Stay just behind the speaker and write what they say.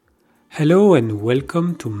Hello and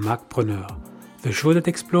welcome to Macpreneur, the show that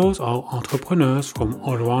explores how entrepreneurs from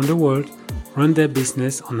all around the world run their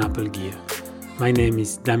business on Apple gear. My name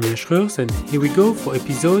is Damien Schreurs and here we go for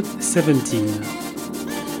episode 17.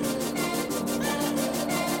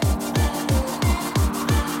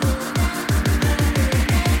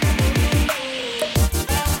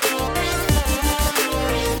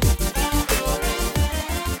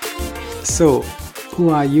 So, who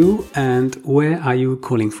are you and where are you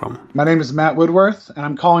calling from? My name is Matt Woodworth, and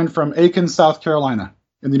I'm calling from Aiken, South Carolina,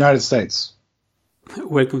 in the United States.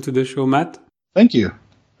 Welcome to the show, Matt. Thank you.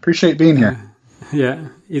 Appreciate being here. Yeah,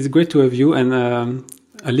 it's great to have you. And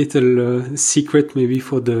a little secret maybe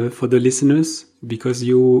for the listeners, because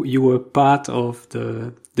you were part of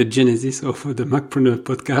the genesis of the Macpreneur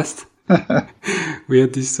podcast. We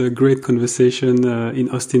had this great conversation in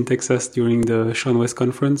Austin, Texas during the Sean West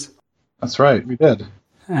conference. That's right, we did.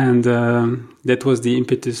 And that was the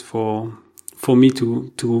impetus for me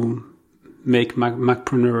to make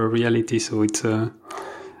Macpreneur a reality. So it's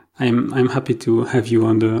I'm happy to have you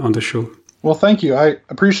on the show. Well, thank you. I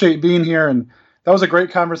appreciate being here, and that was a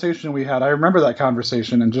great conversation we had. I remember that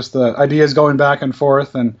conversation and just the ideas going back and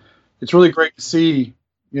forth, and it's really great to see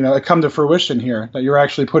it come to fruition here, that you're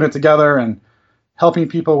actually putting it together and helping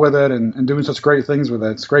people with it and doing such great things with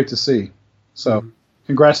it. It's great to see. So.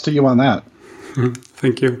 Congrats to you on that.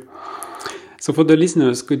 Thank you. So for the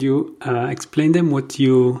listeners, could you explain them what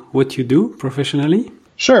you do professionally?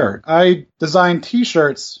 Sure. I design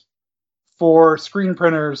T-shirts for screen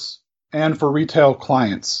printers and for retail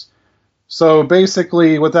clients. So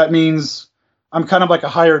basically what that means, I'm kind of like a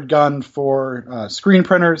hired gun for screen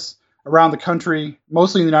printers around the country,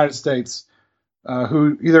 mostly in the United States,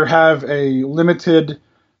 who either have a limited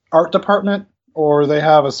art department or they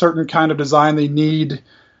have a certain kind of design they need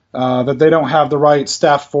that they don't have the right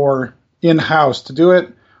staff for in-house to do it,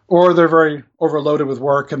 or they're very overloaded with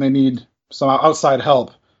work and they need some outside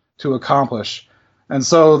help to accomplish. And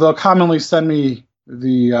so they'll commonly send me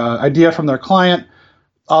the idea from their client.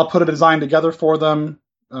 I'll put a design together for them,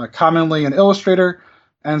 commonly in Illustrator,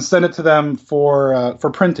 and send it to them for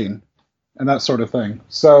printing and that sort of thing.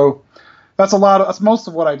 So that's most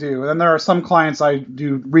of what I do. And then there are some clients I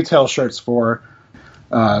do retail shirts for,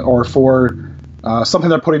 or for something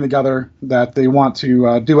they're putting together that they want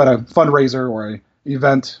to do at a fundraiser or an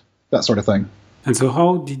event, that sort of thing. And so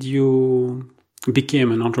how did you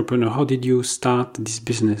become an entrepreneur? How did you start this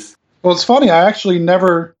business? Well, it's funny. I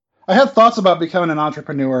had thoughts about becoming an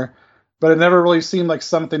entrepreneur, but it never really seemed like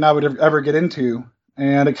something I would ever get into.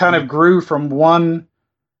 And it kind of grew from one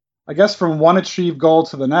achieved goal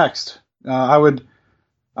to the next. I went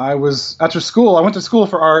to school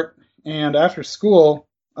for art, and after school,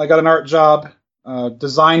 I got an art job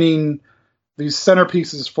designing these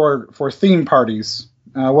centerpieces for theme parties.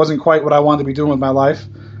 It wasn't quite what I wanted to be doing with my life.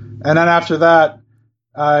 And then after that,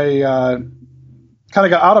 I kind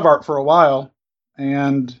of got out of art for a while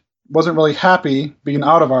and wasn't really happy being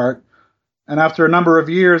out of art. And after a number of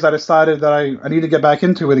years, I decided that I need to get back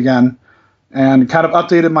into it again, and kind of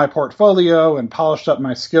updated my portfolio and polished up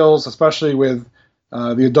my skills, especially with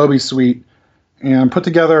the Adobe suite, and put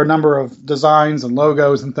together a number of designs and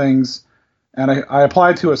logos and things. And I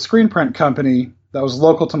applied to a screen print company that was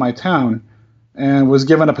local to my town and was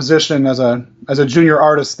given a position as a junior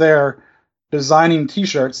artist there, designing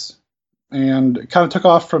T-shirts, and it kind of took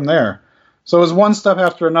off from there. So it was one step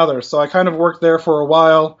after another. So I kind of worked there for a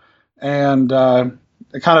while, and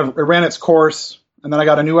it ran its course. And then I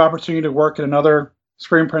got a new opportunity to work in another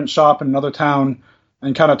screen print shop in another town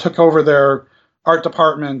and kind of took over their art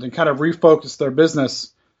department and kind of refocused their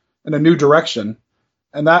business in a new direction.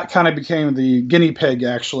 And that kind of became the guinea pig,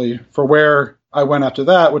 actually, for where I went after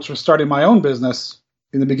that, which was starting my own business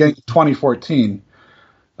in the beginning of 2014.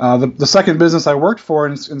 The second business I worked for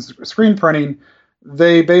in screen printing,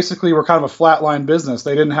 they basically were kind of a flatline business.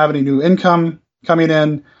 They didn't have any new income coming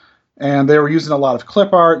in, and they were using a lot of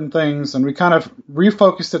clip art and things, and we kind of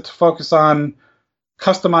refocused it to focus on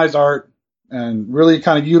customized art and really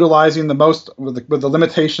kind of utilizing the most with the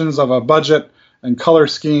limitations of a budget and color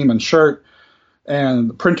scheme and shirt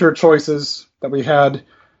and printer choices that we had.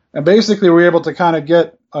 And basically we were able to kind of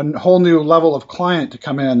get a whole new level of client to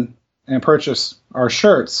come in and purchase our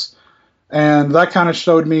shirts. And that kind of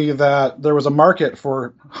showed me that there was a market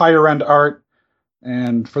for higher end art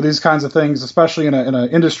and for these kinds of things, especially in an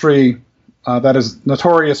industry that is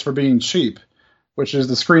notorious for being cheap, which is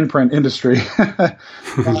the screen print industry.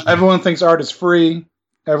 Everyone thinks art is free.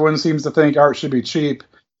 Everyone seems to think art should be cheap,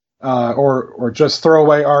 or just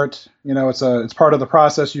throwaway art. It's part of the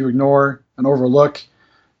process you ignore and overlook.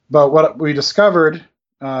 But what we discovered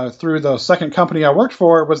through the second company I worked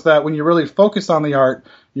for was that when you really focus on the art,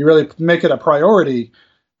 you really make it a priority,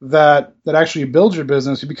 that actually builds your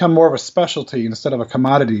business. You become more of a specialty instead of a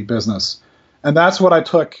commodity business. And that's what I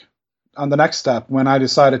took on the next step when I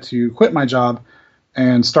decided to quit my job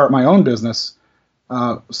and start my own business,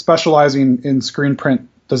 specializing in screen print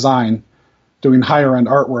design, doing higher end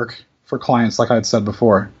artwork for clients, like I had said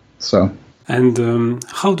before. And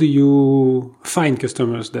how do you find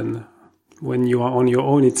customers then? When you are on your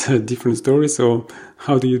own, it's a different story. So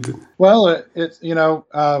how do you do? Well,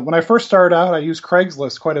 when I first started out, I used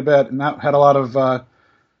Craigslist quite a bit, and that had a lot of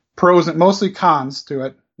pros and mostly cons to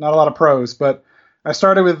it, not a lot of pros. But I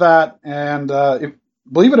started with that, and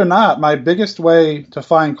believe it or not, my biggest way to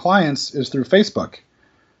find clients is through Facebook.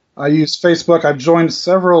 I use Facebook. I've joined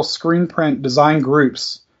several screen print design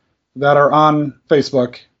groups that are on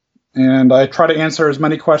Facebook, and I try to answer as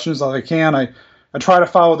many questions as I can. I try to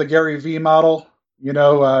follow the Gary V model, give.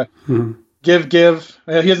 He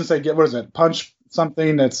doesn't say give. What is it? Punch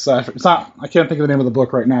something. It's not. I can't think of the name of the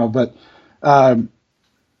book right now, but the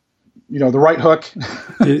right hook.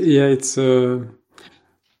 Yeah, it's. I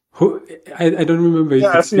don't remember if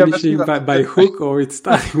it's finishing by hook or it's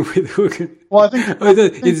starting with hook. Well, I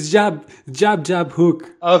think it's jab,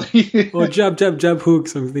 hook. Or jab, hook,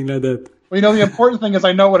 something like that. Well, the important thing is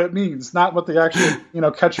I know what it means, not what the actual,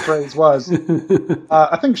 catchphrase was.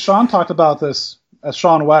 I think Sean talked about this,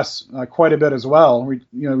 Sean West, quite a bit as well.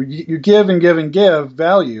 You give and give and give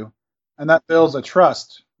value, and that builds a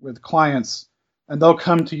trust with clients, and they'll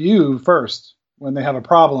come to you first when they have a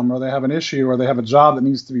problem or they have an issue or they have a job that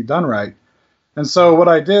needs to be done right. And so what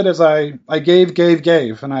I did is I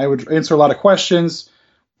gave, and I would answer a lot of questions.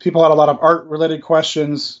 People had a lot of art-related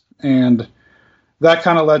questions, and that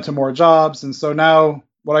kind of led to more jobs. And so now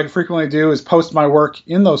what I frequently do is post my work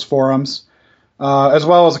in those forums, as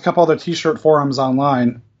well as a couple other t-shirt forums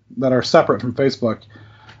online that are separate from Facebook.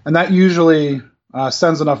 And that usually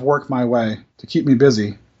sends enough work my way to keep me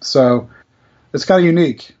busy. So it's kind of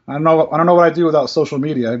unique. I don't know what I'd do without social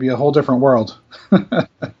media. It'd be a whole different world.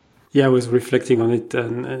 Yeah, I was reflecting on it,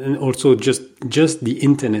 and also just the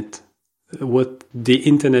internet. What the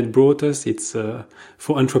internet brought us, it's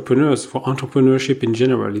for entrepreneurs, for entrepreneurship in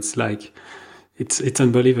general. It's like it's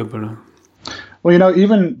unbelievable. Well,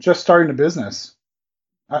 even just starting a business,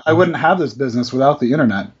 I wouldn't have this business without the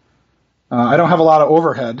internet. I don't have a lot of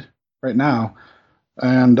overhead right now.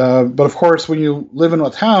 And but of course, when you live in a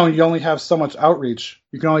town, you only have so much outreach.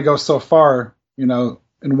 You can only go so far, in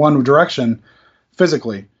one direction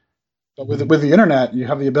physically. But with the internet, you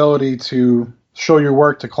have the ability to show your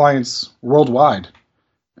work to clients worldwide,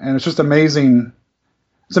 and it's just amazing.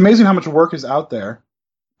 It's amazing how much work is out there,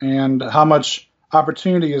 and how much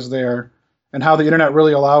opportunity is there, and how the internet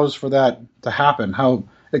really allows for that to happen. How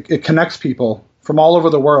it connects people from all over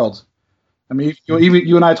the world. I mean, even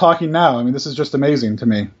you and I talking now, I mean, this is just amazing to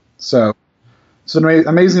me. So it's an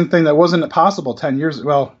amazing thing that wasn't possible 10 years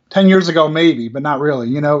ago, maybe, but not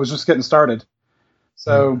really. It was just getting started.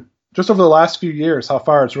 So just over the last few years, how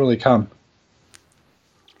far it's really come.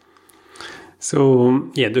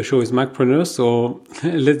 So, the show is Macpreneur. So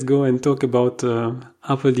let's go and talk about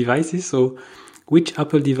Apple devices. So which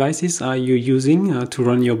Apple devices are you using to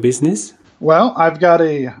run your business? Well, I've got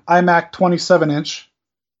a iMac 27-inch.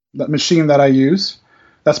 That machine that I use.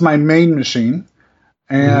 That's my main machine.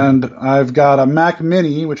 And I've got a Mac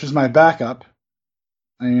Mini, which is my backup.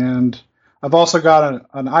 And I've also got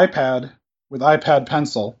an iPad with iPad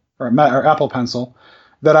Pencil, or Apple Pencil,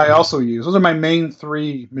 that I also use. Those are my main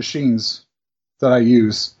three machines that I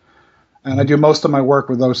use. And I do most of my work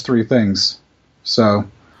with those three things. So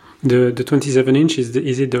the 27-inch, is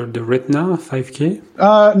it the Retina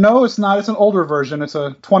 5K? No, it's not. It's an older version. It's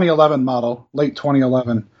a 2011 model, late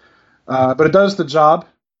 2011. But it does the job,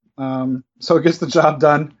 so it gets the job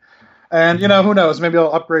done. And, who knows? Maybe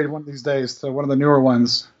I'll upgrade one of these days to one of the newer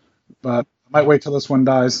ones. But I might wait till this one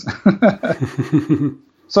dies.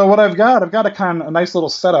 So what I've got a nice little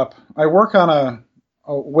setup. I work on a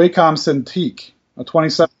Wacom Cintiq, a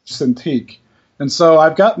 27-inch Cintiq. And so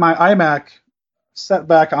I've got my iMac set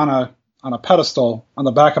back on a pedestal on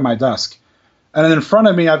the back of my desk. And then in front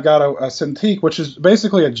of me, I've got a Cintiq, which is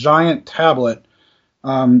basically a giant tablet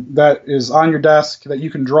that is on your desk that you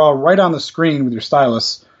can draw right on the screen with your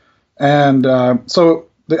stylus. And so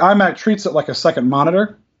the iMac treats it like a second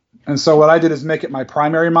monitor. And so what I did is make it my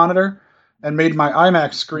primary monitor and made my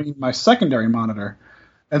iMac screen my secondary monitor.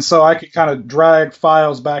 And so I could kind of drag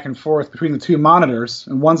files back and forth between the two monitors,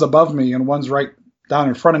 and one's above me and one's right down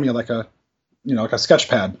in front of me like a sketch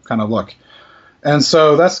pad kind of look. And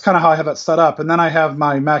so that's kind of how I have that set up. And then I have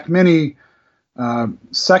my Mac Mini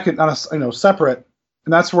separate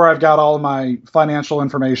And that's where I've got all of my financial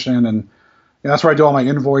information, and that's where I do all my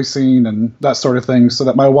invoicing and that sort of thing, so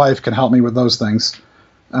that my wife can help me with those things,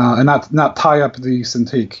 and not tie up the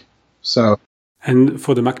Cintiq. So. And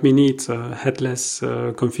for the Mac Mini, it's a headless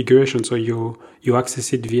configuration, so you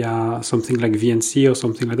access it via something like VNC or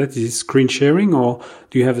something like that. Is it screen sharing, or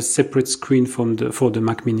do you have a separate screen for the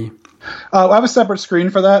Mac Mini? I have a separate screen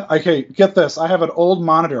for that. Okay, get this. I have an old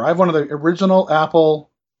monitor. I have one of the original Apple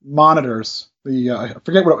monitors. I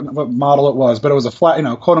forget what model it was, but it was a flat,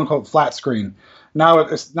 quote unquote flat screen. Now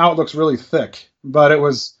it looks really thick, but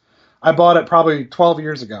I bought it probably 12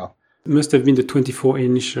 years ago. It must have been the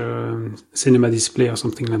 24-inch cinema display or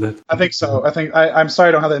something like that. I think so. I'm sorry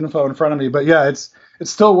I don't have the info in front of me, but yeah, it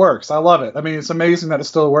still works. I love it. I mean, it's amazing that it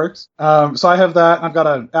still works. So I have that. I've got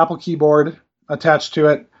an Apple keyboard attached to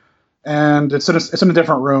it, and it's in a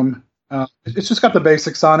different room. It's just got the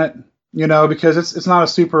basics on it, because it's not a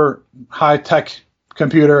super high tech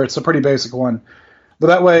computer. It's a pretty basic one, but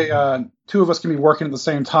that way two of us can be working at the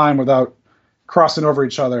same time without crossing over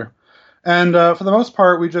each other. And for the most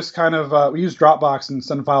part, we just kind of we use Dropbox and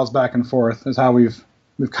send files back and forth is how we've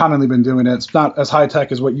commonly been doing it. It's not as high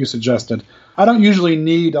tech as what you suggested. I don't usually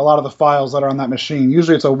need a lot of the files that are on that machine.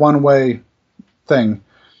 Usually it's a one-way thing.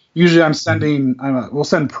 Usually we'll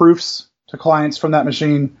send proofs to clients from that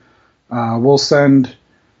machine. We'll send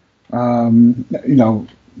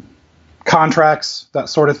contracts, that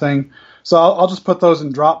sort of thing. So I'll just put those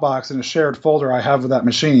in Dropbox in a shared folder I have with that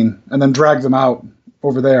machine, and then drag them out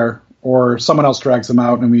over there. Or someone else drags them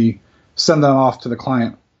out, and we send them off to the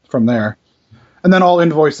client from there. And then all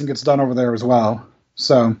invoicing gets done over there as well.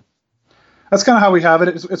 So that's kind of how we have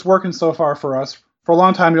it. It's working so far for us. For a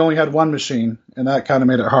long time, we only had one machine, and that kind of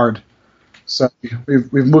made it hard. So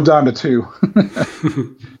we've moved on to two.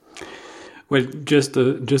 Well, just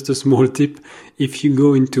a small tip. If you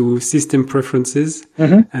go into system preferences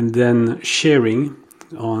and then sharing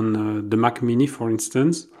on the Mac Mini, for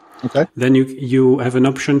instance, okay. Then you have an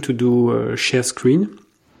option to do share screen.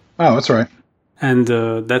 Oh, that's right. And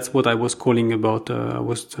that's what I was calling about. I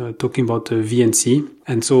was talking about VNC.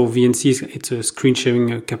 And so VNC it's a screen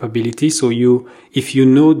sharing capability. So if you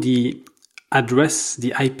know the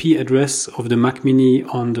IP address of the Mac Mini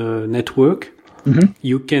on the network,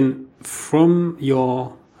 you can, from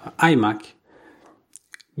your iMac,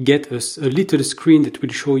 get a little screen that will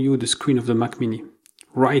show you the screen of the Mac Mini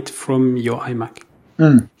right from your iMac.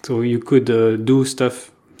 So you could do stuff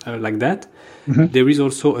like that. There is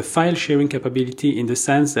also a file sharing capability in the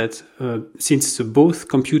sense that since both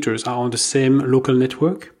computers are on the same local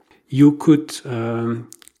network, you could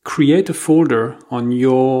create a folder on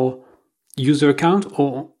your user account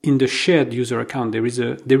or in the shared user account. There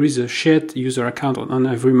is a shared user account on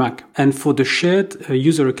every Mac. And for the shared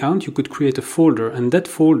user account, you could create a folder, and that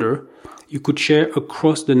folder you could share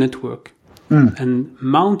across the network and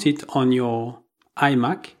mount it on your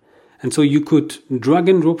iMac, and so you could drag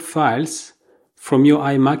and drop files from your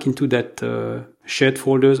iMac into that shared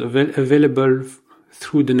folders available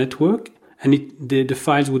through the network, and the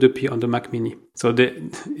files would appear on the Mac Mini. So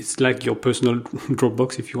it's like your personal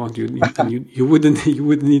Dropbox if you want. You wouldn't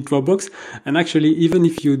need Dropbox, and actually, even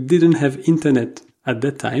if you didn't have internet at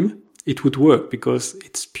that time, it would work because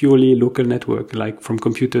it's purely local network, like from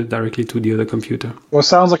computer directly to the other computer. Well, it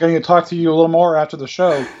sounds like I need to talk to you a little more after the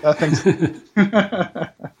show. That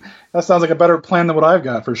sounds like a better plan than what I've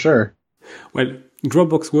got for sure. Well,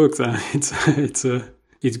 Dropbox works.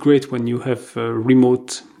 It's great when you have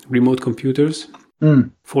remote computers.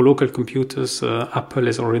 For local computers, Apple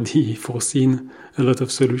has already foreseen a lot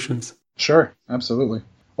of solutions. Sure, absolutely.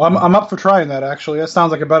 Well, I'm up for trying that. Actually, that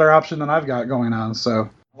sounds like a better option than I've got going on. So.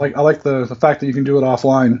 I like the fact that you can do it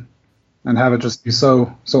offline and have it just be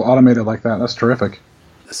so automated like that. That's terrific.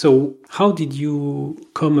 So how did you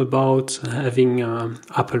come about having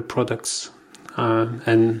Apple products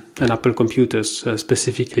and Apple computers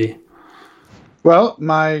specifically? Well,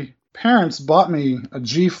 my parents bought me a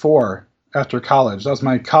G4 after college. That was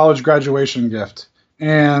my college graduation gift.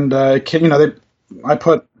 And I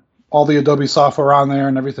put all the Adobe software on there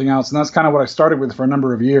and everything else. And that's kind of what I started with for a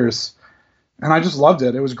number of years. And I just loved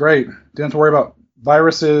it. It was great. Didn't have to worry about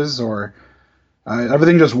viruses or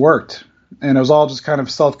everything just worked. And it was all just kind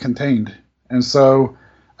of self-contained. And so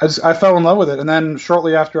I fell in love with it. And then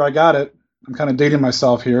shortly after I got it, I'm kind of dating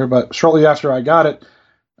myself here, but shortly after I got it,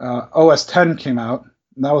 OS 10 came out.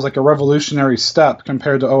 And that was like a revolutionary step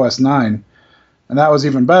compared to OS 9. And that was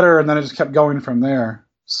even better. And then it just kept going from there.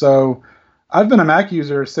 So I've been a Mac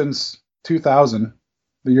user since 2000,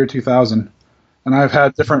 the year 2000. And I've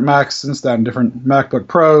had different Macs since then, different MacBook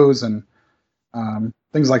Pros and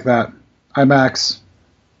things like that, iMacs.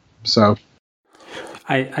 So,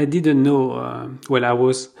 I didn't know.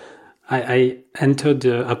 Well, I entered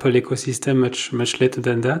the Apple ecosystem much later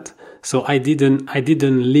than that. So I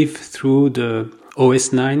didn't live through the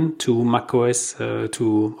OS 9 to Mac OS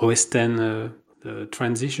to OS 10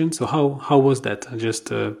 transition. So how was that?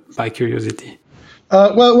 Just by curiosity.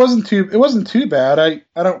 Well, it wasn't too bad. I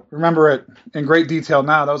don't remember it in great detail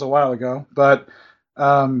now. That was a while ago, but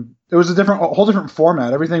it was a whole different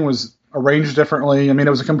format. Everything was arranged differently. I mean, it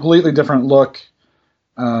was a completely different look.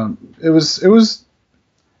 It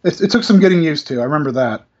took some getting used to. I remember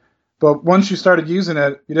that. But once you started using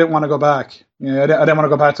it, you didn't want to go back. I didn't want to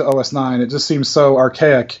go back to OS 9. It just seemed so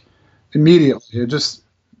archaic immediately.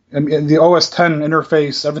 And the OS 10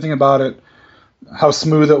 interface, everything about it, how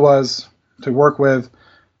smooth it was to work with,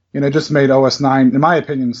 just made OS 9, in my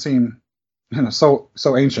opinion, seem, so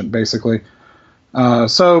ancient, basically.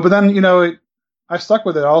 But then, I stuck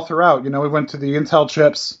with it all throughout. We went to the Intel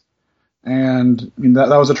chips, and that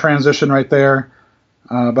was a transition right there.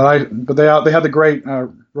 But they had the great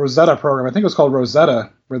Rosetta program. I think it was called Rosetta,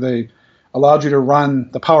 where they allowed you to run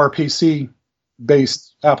the PowerPC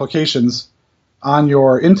based applications on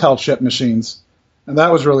your Intel chip machines, and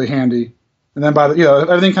that was really handy. And then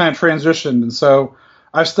everything kind of transitioned, and so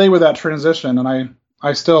I stayed with that transition. And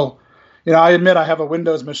I still, I admit I have a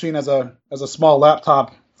Windows machine as a small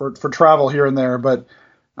laptop for travel here and there, but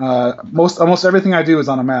almost everything I do is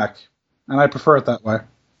on a Mac, and I prefer it that way.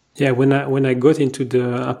 Yeah, when I got into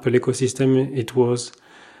the Apple ecosystem, it was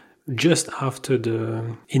just after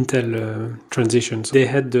the Intel transitions. They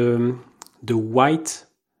had the white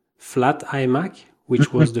flat iMac,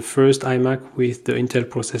 which was the first iMac with the Intel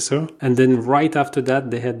processor, and then right after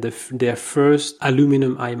that, they had their first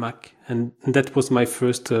aluminum iMac, and that was my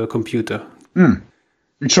first computer.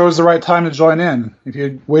 You chose the right time to join in. If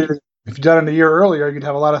you'd done it a year earlier, you'd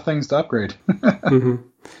have a lot of things to upgrade. Mm-hmm.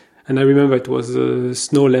 And I remember it was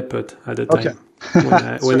Snow Leopard at the time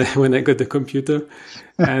when I got the computer,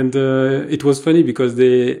 and it was funny because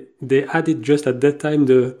they added just at that time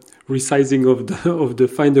the resizing of the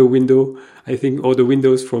Finder window, I think, or the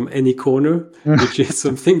windows from any corner, which is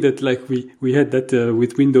something that we had that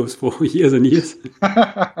with Windows for years and years,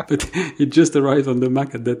 but it just arrived on the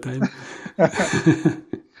Mac at that time.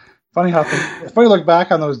 Funny if we look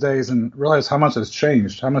back on those days and realize how much has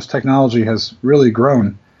changed, how much technology has really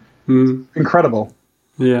grown. Incredible.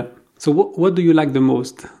 Yeah. So what do you like the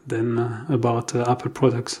most then about Apple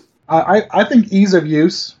products? I think ease of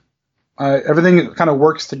use. Everything kind of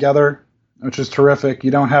works together, which is terrific.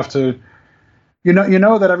 You don't have to,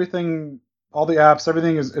 that everything, all the apps,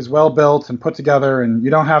 everything is well built and put together, and you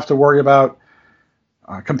don't have to worry about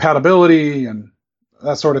compatibility and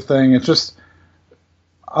that sort of thing. It's just,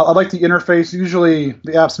 I like the interface. Usually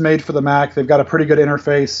the apps made for the Mac, they've got a pretty good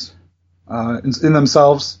interface in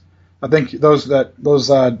themselves. I think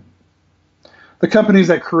the companies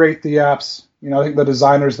that create the apps, I think the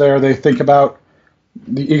designers there, they think about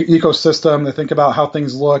the ecosystem, they think about how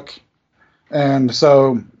things look, and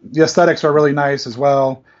so the aesthetics are really nice as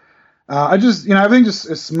well. Everything just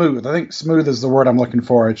is smooth. I think smooth is the word I'm looking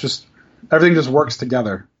for. It's just everything just works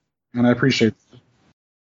together, and I appreciate it.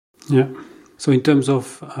 Yeah. So in terms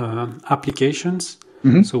of applications,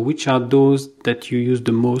 so which are those that you use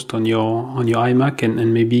the most on your iMac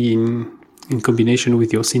and maybe in combination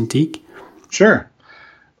with your Cintiq? Sure.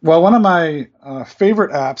 Well, one of my favorite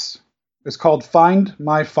apps is called Find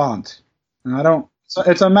My Font. And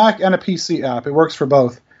it's a Mac and a PC app. It works for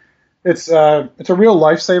both. It's a real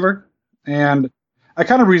lifesaver, and I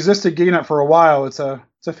kind of resisted getting it for a while. It's a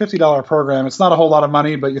 $50 program. It's not a whole lot of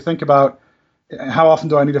money, but you think about how often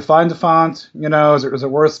do I need to find the font? Is it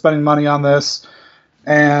worth spending money on this?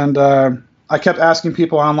 And I kept asking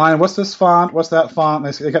people online, what's this font? What's that font?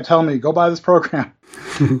 And they kept telling me, go buy this program.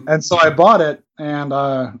 And so I bought it, and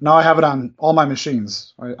now I have it on all my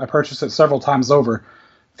machines. I purchased it several times over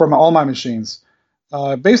for all my machines.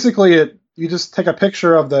 Basically, you just take a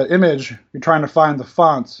picture of the image you're trying to find the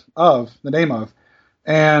font of, the name of,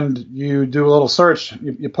 and you do a little search.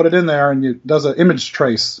 You put it in there, and it does an image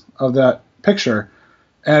trace of that picture,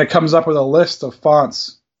 and it comes up with a list of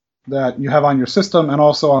fonts that you have on your system and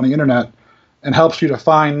also on the internet, and helps you to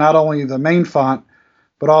find not only the main font,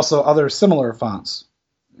 but also other similar fonts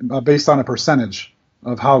based on a percentage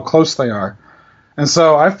of how close they are. And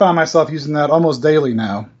so I found myself using that almost daily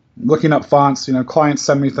now, looking up fonts. Clients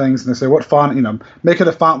send me things and they say, what font, make it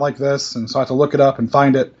a font like this. And so I have to look it up and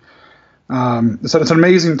find it. So it's an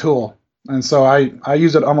amazing tool. And so I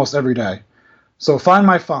use it almost every day. So Find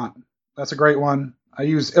My Font. That's a great one. I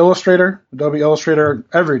use Illustrator, Adobe Illustrator,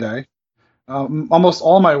 every day. Almost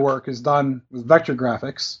all my work is done with vector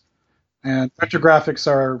graphics. And vector graphics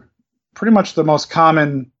are pretty much the most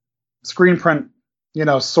common screen print,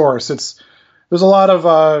 source. There's a lot of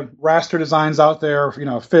raster designs out there,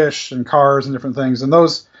 fish and cars and different things, and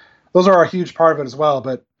those are a huge part of it as well.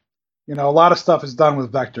 But a lot of stuff is done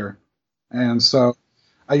with vector, and so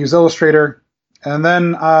I use Illustrator, and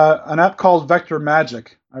then an app called Vector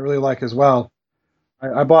Magic I really like as well.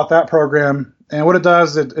 I bought that program, and what it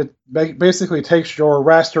does, it basically takes your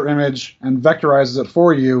raster image and vectorizes it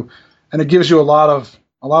for you, and it gives you a lot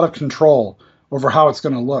of control over how it's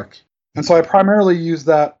going to look. And so I primarily use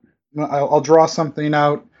that. I'll draw something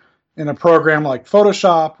out in a program like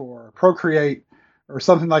Photoshop or Procreate or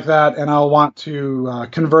something like that, and I'll want to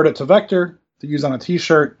convert it to vector to use on a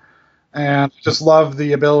T-shirt, and just love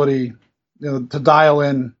the ability to dial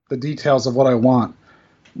in the details of what I want.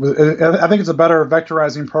 I think it's a better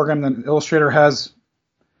vectorizing program than Illustrator has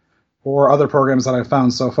or other programs that I've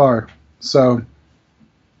found so far. So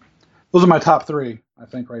those are my top three, I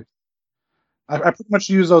think, right? I pretty much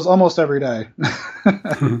use those almost every day.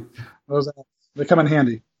 They come in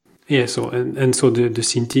handy. Yeah, so so the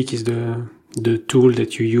Cintiq is the tool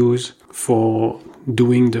that you use for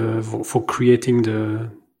doing for creating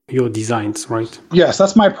your designs, right? Yes,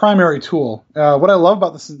 that's my primary tool. What I love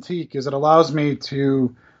about the Cintiq is it allows me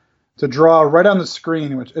to draw right on the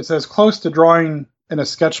screen, which it's as close to drawing in a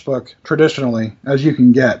sketchbook traditionally as you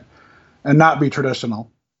can get, and not be traditional.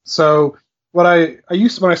 So what I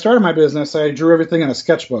used to, when I started my business, I drew everything in a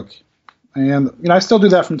sketchbook, and I still do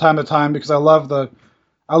that from time to time because I love the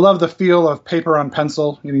feel of paper on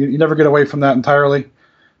pencil. You never get away from that entirely.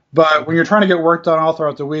 But when you're trying to get work done all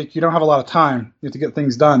throughout the week, you don't have a lot of time. You have to get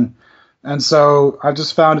things done. And so I've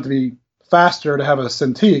just found it to be faster to have a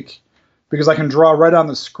Cintiq because I can draw right on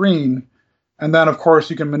the screen. And then, of course,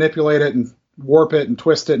 you can manipulate it and warp it and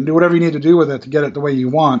twist it and do whatever you need to do with it to get it the way you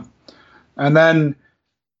want. And then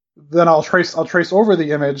I'll trace over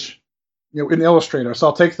the image in Illustrator. So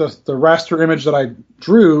I'll take the raster image that I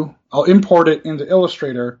drew, I'll import it into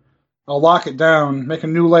Illustrator, I'll lock it down, make a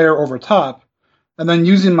new layer over top, and then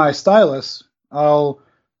using my stylus, I'll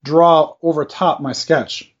draw over top my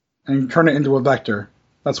sketch and turn it into a vector.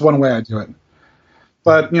 That's one way I do it.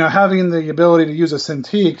 But having the ability to use a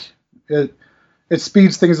Cintiq, it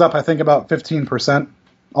speeds things up, I think, about 15%.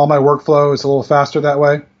 All my workflow is a little faster that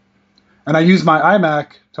way. And I use my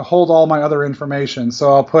iMac to hold all my other information.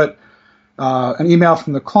 So I'll put an email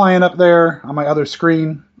from the client up there on my other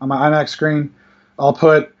screen, on my iMac screen. I'll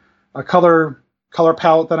put a color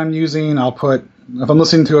palette that I'm using. I'll put, if I'm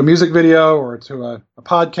listening to a music video or to a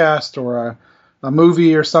podcast or a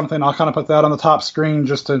movie or something, I'll kind of put that on the top screen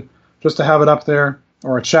just to have it up there,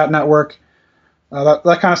 or a chat network.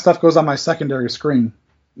 That kind of stuff goes on my secondary screen.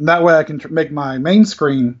 And that way I can make my main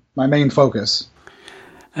screen my main focus.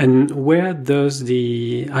 And where does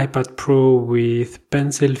the iPad Pro with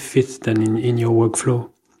Pencil fit then in your workflow?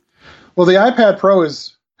 Well, the iPad Pro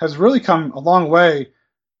has really come a long way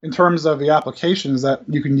in terms of the applications that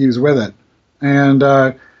you can use with it. And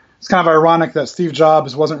it's kind of ironic that Steve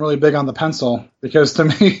Jobs wasn't really big on the pencil, because to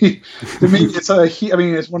me,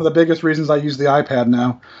 it's one of the biggest reasons I use the iPad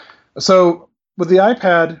now. So with the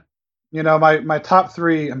iPad, my top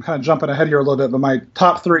three, I'm kind of jumping ahead here a little bit, but my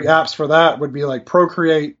top three apps for that would be like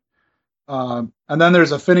Procreate, and then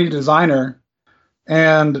there's Affinity Designer,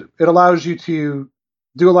 and it allows you to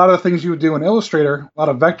do a lot of the things you would do in Illustrator, a lot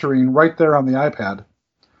of vectoring right there on the iPad.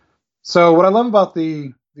 So what I love about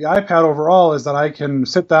the iPad overall is that I can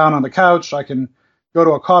sit down on the couch, I can go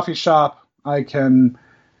to a coffee shop, I can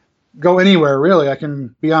go anywhere really. I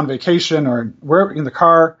can be on vacation or wherever in the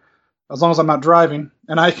car, as long as I'm not driving,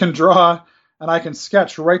 and I can draw and I can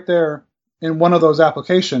sketch right there in one of those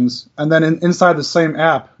applications, and then inside the same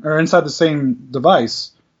app or inside the same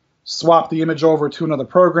device, swap the image over to another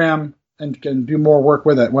program and can do more work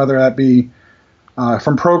with it, whether that be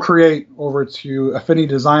from Procreate over to Affinity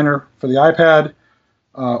Designer for the iPad,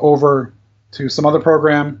 over to some other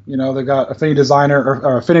program. They've got Affinity Designer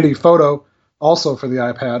or Affinity Photo also for the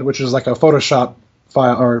iPad, which is like a Photoshop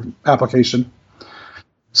file or application.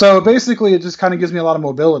 So basically, it just kind of gives me a lot of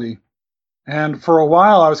mobility. And for a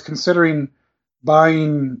while, I was considering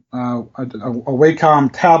buying a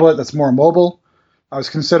Wacom tablet that's more mobile. I was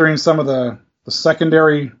considering some of the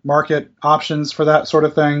secondary market options for that sort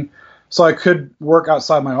of thing, so I could work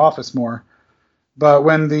outside my office more. But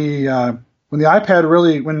when the iPad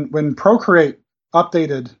really, when Procreate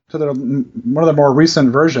updated to one of the more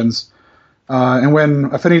recent versions, and when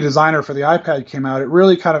Affinity Designer for the iPad came out, it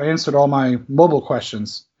really kind of answered all my mobile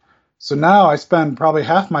questions. So now I spend probably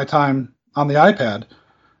half my time on the iPad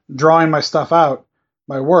drawing my stuff out,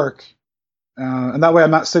 my work, and that way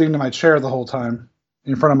I'm not sitting in my chair the whole time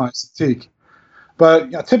in front of my Cintiq.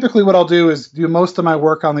 But yeah, typically what I'll do is do most of my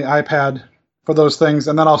work on the iPad for those things,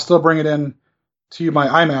 and then I'll still bring it in to my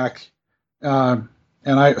iMac and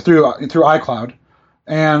through iCloud,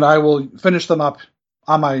 and I will finish them up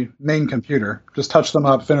on my main computer. Just touch them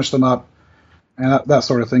up, finish them up, and that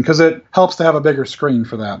sort of thing, because it helps to have a bigger screen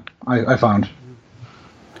for that, I found.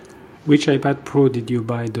 Which iPad Pro did you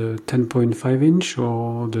buy? The 10.5 inch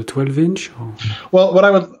or the 12 inch? Or? Well, what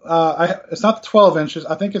I would, it's not the 12 inches.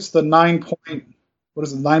 I think it's the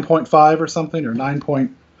 9.5 or something, or 9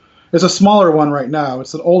 point. It's a smaller one right now.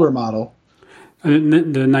 It's an older model. The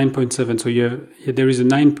 9.7. So there is a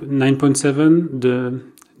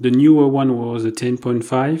 9.7. The newer one was a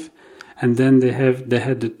 10.5, and then they had the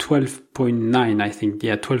 12.9. I think,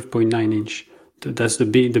 12.9 inch. That's the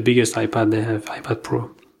biggest iPad they have, iPad Pro.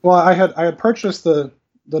 Well, I had purchased the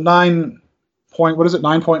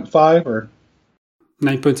 9.5 or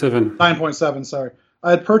 9.7. 9.7. Sorry, I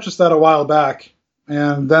had purchased that a while back,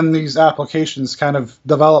 and then these applications kind of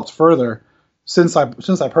developed further since I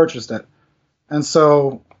purchased it, and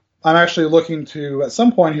so I'm actually looking to at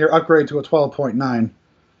some point here upgrade to a 12.9.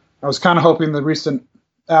 I was kind of hoping the recent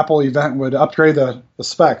Apple event would upgrade the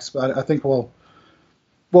specs, but I think we'll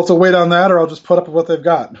have to wait on that, or I'll just put up with what they've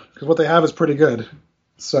got, because what they have is pretty good.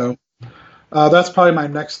 So that's probably my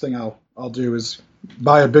next thing I'll do is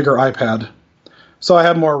buy a bigger iPad, so I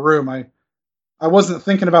have more room. I wasn't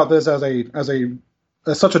thinking about this as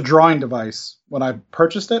such a drawing device when I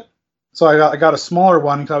purchased it, so I got a smaller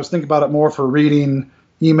one because I was thinking about it more for reading,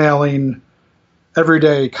 emailing,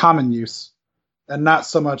 everyday common use, and not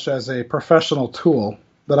so much as a professional tool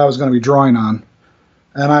that I was going to be drawing on.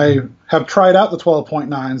 And I have tried out the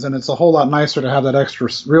 12.9s, and it's a whole lot nicer to have that extra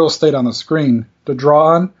real estate on the screen to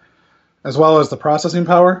draw on, as well as the processing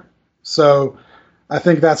power. So I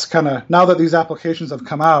think that's kind of, now that these applications have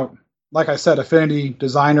come out, like I said, Affinity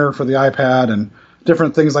Designer for the iPad and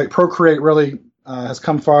different things like Procreate really has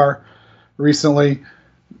come far recently.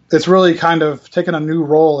 It's really kind of taken a new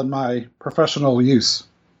role in my professional use.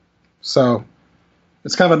 So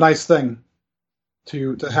it's kind of a nice thing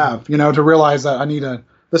to have, to realize that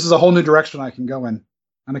this is a whole new direction I can go in,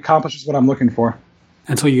 and accomplishes what I'm looking for.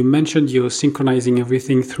 And so you mentioned you're synchronizing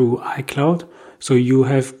everything through iCloud. So you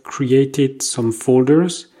have created some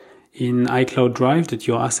folders in iCloud Drive that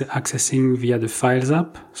you're accessing via the Files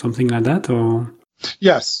app, something like that, or?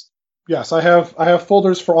 Yes. I have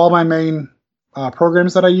folders for all my main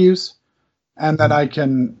programs that I use, and that I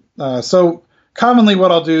can. So commonly,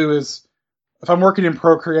 what I'll do is, if I'm working in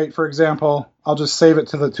Procreate, for example, I'll just save it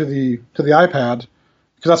to the iPad,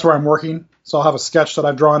 because that's where I'm working. So I'll have a sketch that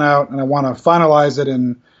I've drawn out, and I want to finalize it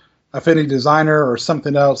in Affinity Designer or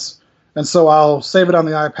something else. And so I'll save it on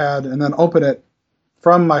the iPad and then open it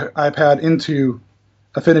from my iPad into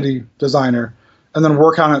Affinity Designer, and then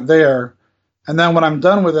work on it there. And then when I'm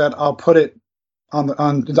done with it, I'll put it on the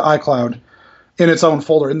iCloud in its own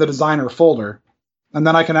folder, in the Designer folder. And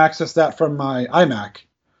then I can access that from my iMac.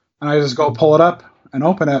 And I just go pull it up and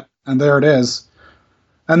open it, and there it is.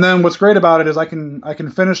 And then what's great about it is I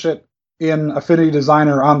can finish it in Affinity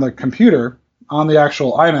Designer on the computer, on the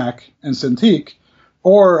actual iMac in Cintiq,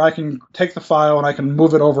 or I can take the file and I can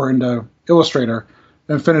move it over into Illustrator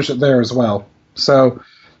and finish it there as well. So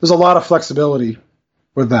there's a lot of flexibility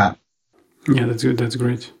with that. Yeah, that's good. That's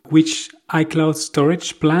great. Which iCloud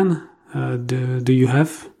storage plan do you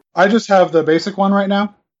have? I just have the basic one right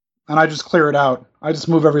now, and I just clear it out. I just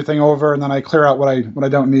move everything over, and then I clear out what I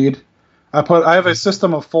don't need. I have a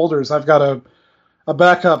system of folders. I've got a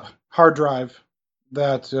backup hard drive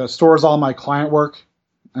that stores all my client work,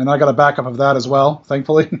 and I got a backup of that as well,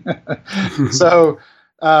 thankfully. So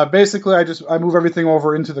basically, I move everything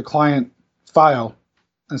over into the client file,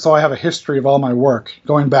 and so I have a history of all my work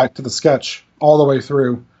going back to the sketch all the way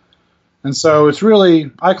through. And so it's really,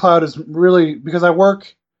 iCloud is really, because I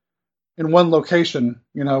work in one location,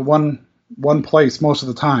 one place most of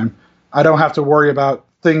the time, I don't have to worry about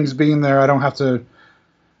things being there. I don't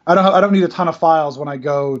need a ton of files when I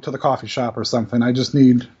go to the coffee shop or something. I just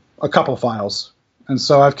need a couple files. And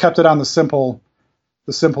so I've kept it on the simple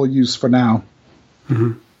use for now.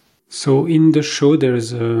 Mm-hmm. So in the show,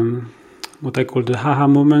 there's what I call the haha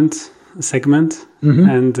moment segment. Mm-hmm.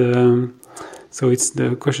 And so it's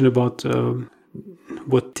the question about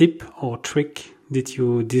what tip or trick did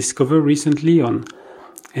you discover recently on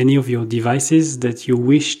any of your devices that you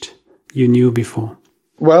wished you knew before?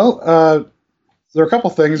 Well, there are a couple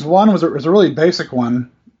things. One was a really basic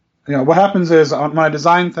one. What happens is when I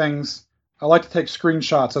design things, I like to take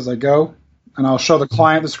screenshots as I go, and I'll show the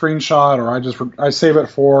client the screenshot, or I save it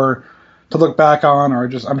to look back on, or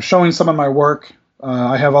I'm showing some of my work.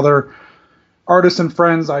 I have other artists and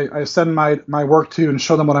friends I send my work to and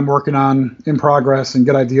show them what I'm working on in progress and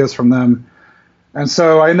get ideas from them. And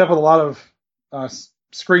so I end up with a lot of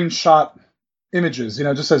screenshot images, you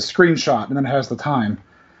know, it just says screenshot and then it has the time.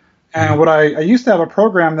 And what I used to have a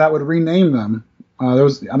program that would rename them. I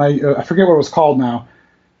forget what it was called now.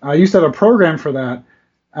 I used to have a program for that,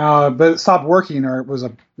 but it stopped working, or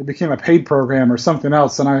it became a paid program or something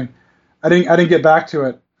else, and I didn't get back to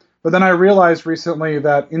it. But then I realized recently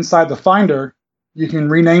that inside the Finder, you can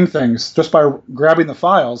rename things just by grabbing the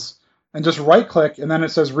files and just right click, and then it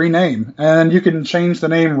says rename, and you can change the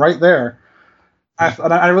name right there. I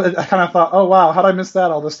kind of thought, oh wow, how did I miss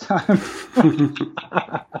that all this time?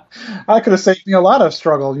 I could have saved me a lot of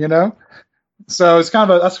struggle, you know. So it's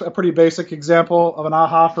that's a pretty basic example of an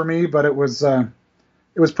aha for me, but it was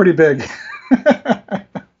pretty big.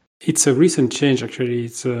 It's a recent change,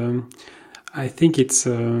 actually. I think it's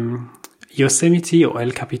Yosemite or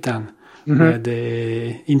El Capitan, where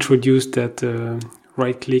they introduced that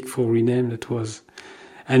right click for rename.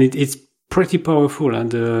 And it's pretty powerful,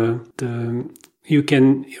 and you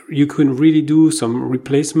can really do some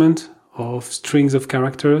replacement of strings of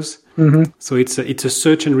characters. So it's a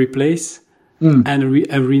search and replace and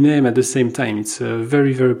a rename at the same time. It's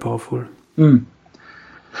very, very powerful.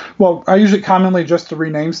 Well, I usually commonly just to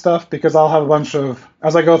rename stuff, because I'll have a bunch of,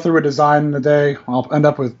 as I go through a design in a day, I'll end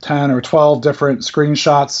up with 10 or 12 different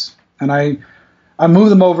screenshots, and I move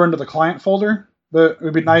them over into the client folder. But it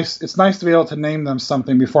would be nice. It's nice to be able to name them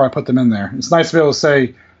something before I put them in there. It's nice to be able to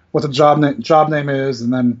say what the job name is,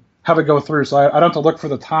 and then have it go through. So I don't have to look for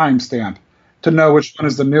the timestamp to know which one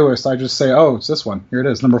is the newest. I just say, oh, it's this one. Here it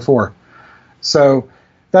is, number 4. So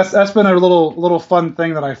that's been a little fun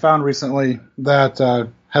thing that I found recently that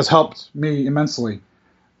has helped me immensely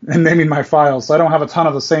in naming my files. So I don't have a ton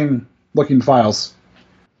of the same looking files.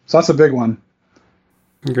 So that's a big one.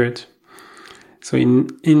 Great. So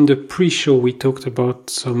in the pre-show, we talked about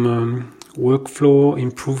some workflow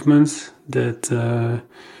improvements that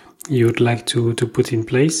you'd like to put in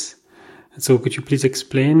place. So could you please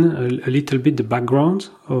explain a little bit the background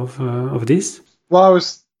of this? Well,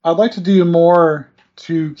 I'd like to do more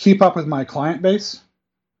to keep up with my client base.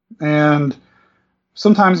 And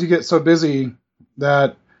sometimes you get so busy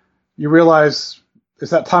that you realize it's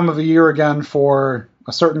that time of the year again for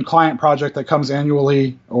a certain client project that comes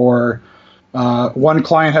annually, or one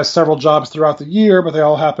client has several jobs throughout the year, but they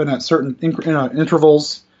all happen at certain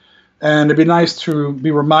intervals. And it'd be nice to be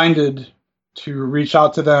reminded to reach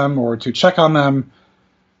out to them or to check on them,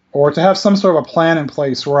 or to have some sort of a plan in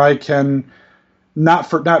place where I can not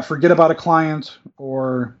forget about a client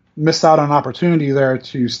or miss out on an opportunity there,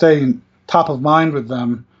 to stay top of mind with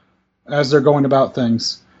them as they're going about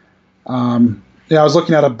things. I was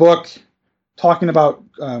looking at a book talking about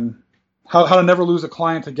how to never lose a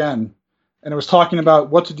client again. And it was talking about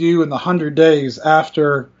what to do in the 100 days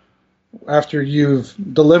after you've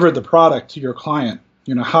delivered the product to your client.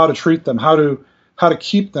 You know, how to treat them, how to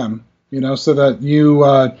keep them, you know, so that you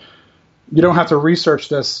don't have to research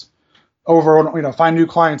this find new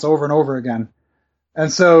clients over and over again.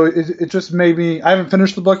 And so it just made me, I haven't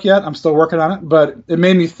finished the book yet, I'm still working on it, but it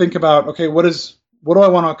made me think about, okay, what do I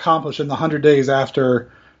want to accomplish in the 100 days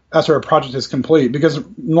after a project is complete? Because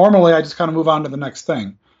normally I just kind of move on to the next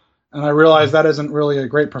thing. And I realize that isn't really a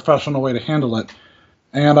great professional way to handle it.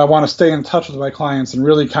 And I want to stay in touch with my clients and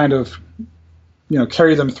really kind of,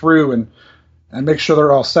 carry them through and make sure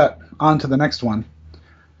they're all set on to the next one.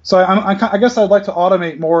 So I guess I'd like to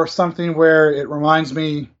automate more, something where it reminds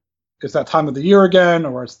me it's that time of the year again,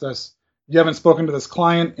 or it's this, you haven't spoken to this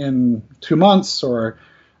client in 2 months or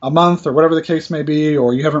a month or whatever the case may be,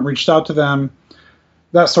 or you haven't reached out to them,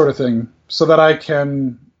 that sort of thing, so that I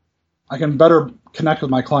can better connect with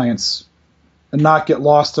my clients and not get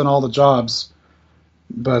lost in all the jobs,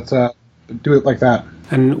 but do it like that.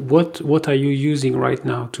 And what are you using right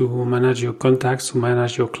now to manage your contacts, to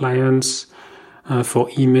manage your clients, for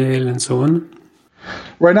email and so on?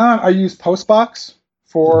 Right now, I use Postbox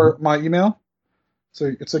for my email.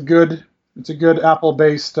 So it's a good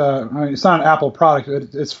Apple-based. It's not an Apple product.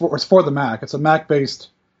 It's for the Mac. It's a Mac-based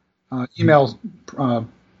email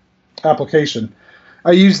application.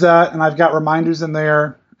 I use that, and I've got reminders in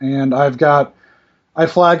there, and I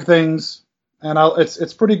flag things, and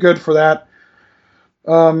it's pretty good for that.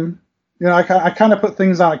 I kind of put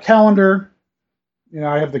things on a calendar.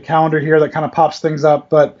 I have the calendar here that kind of pops things up,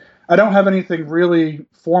 but I don't have anything really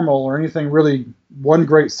formal or anything really one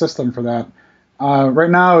great system for that. Right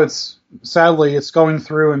now, it's going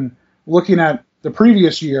through and looking at the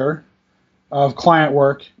previous year of client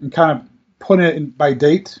work and kind of putting it in by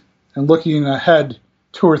date and looking ahead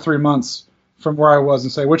 2 or 3 months from where I was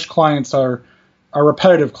and say which clients are are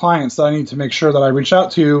repetitive clients that I need to make sure that I reach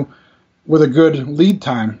out to with a good lead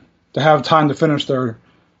time to have time to finish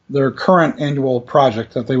their current annual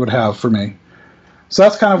project that they would have for me. So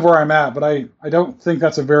that's kind of where I'm at, but I don't think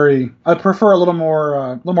that's I prefer a little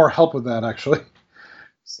more help with that, actually.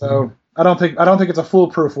 So I don't think it's a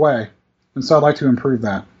foolproof way, and so I'd like to improve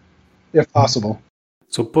that, if possible.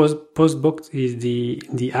 So Postbox is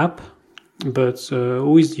the app, but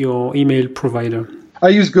who is your email provider? I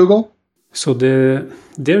use Google. So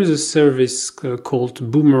there's a service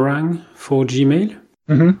called Boomerang for Gmail,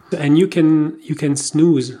 and you can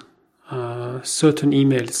snooze certain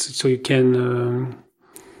emails. So you can,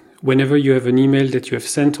 whenever you have an email that you have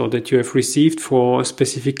sent or that you have received for a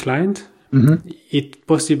specific client, it's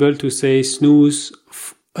possible to say snooze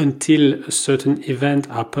until a certain event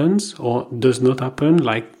happens or does not happen,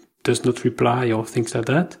 like does not reply or things like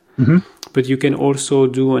that. But you can also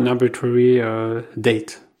do an arbitrary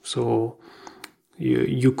date. So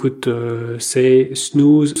you could say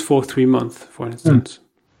snooze for 3 months, for instance.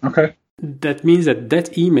 Okay. That means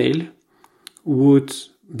that email would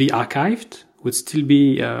be archived, would still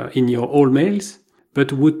be in your old mails,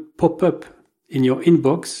 but would pop up in your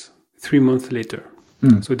inbox 3 months later.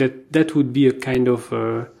 So that would be a kind of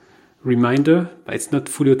reminder, but it's not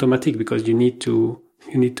fully automatic because you need to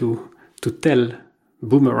tell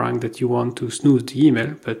Boomerang that you want to snooze the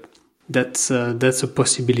email, but that's a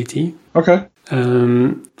possibility. Okay.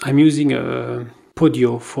 I'm using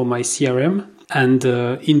Podio for my CRM, and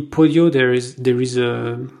in Podio there is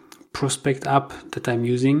a prospect app that I'm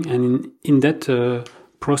using, and in that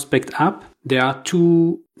prospect app there are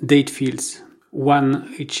 2 date fields. One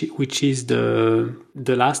which is the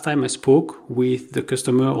last time I spoke with the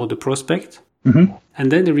customer or the prospect.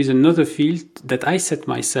 And then there is another field that I set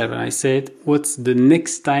myself, and I said, what's the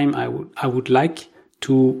next time I would like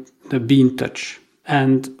to be in touch?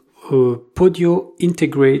 And Podio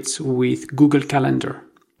integrates with Google Calendar.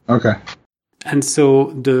 Okay. And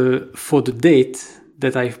so for the date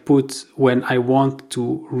that I've put when I want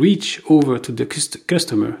to reach over to the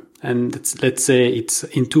customer, and let's say it's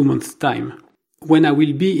in 2 months' time. When I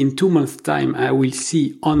will be in 2 months' time, I will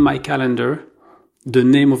see on my calendar the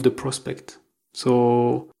name of the prospect.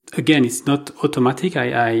 So again, it's not automatic.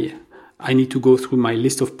 I need to go through my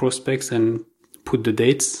list of prospects and put the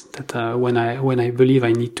dates that when I believe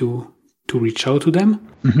I need to reach out to them.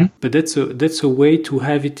 But that's a way to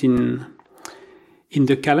have it in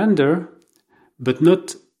the calendar, but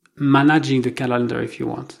not managing the calendar. If you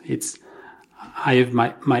want, I have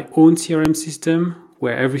my own CRM system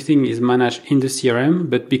where everything is managed in the CRM,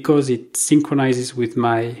 but because it synchronizes with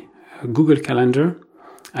my Google Calendar,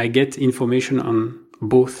 I get information on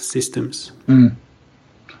both systems.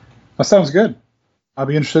 That sounds good. I'll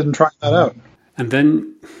be interested in trying that out. And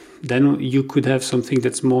then you could have something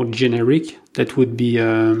that's more generic. That would be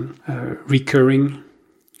a recurring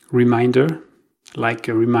reminder, like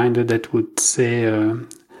a reminder that would say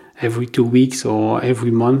every 2 weeks or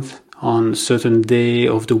every month on a certain day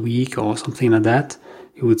of the week or something like that.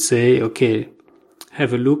 You would say, okay,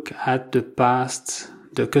 have a look at the past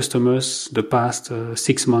 6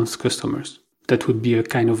 months customers. That would be a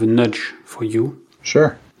kind of a nudge for you.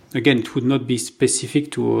 Sure. Again, it would not be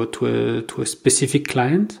specific to a specific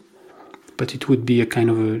client, but it would be a kind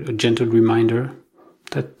of a gentle reminder.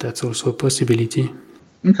 That's also a possibility.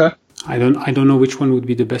 Okay. I don't know which one would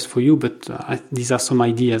be the best for you, but these are some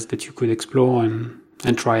ideas that you could explore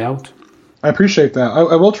and try out. I appreciate that.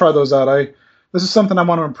 I will try those out. This is something I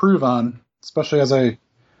want to improve on, especially as I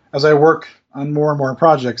work on more and more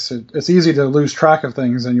projects. It's easy to lose track of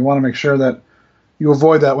things, and you want to make sure that you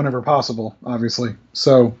avoid that whenever possible, obviously.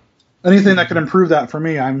 So anything that can improve that for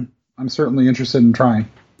me, I'm certainly interested in trying.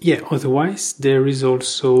 Yeah, otherwise there is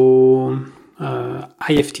also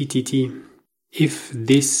IFTTT. If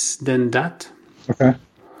this, then that. Okay.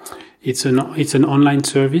 It's an online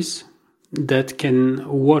service that can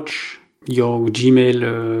watch your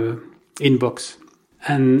Gmail inbox,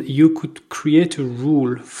 and you could create a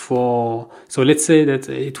rule for. So let's say that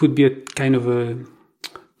it would be a kind of a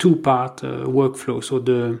 2-part workflow. So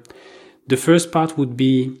the first part would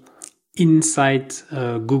be inside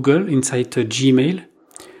Google, inside Gmail.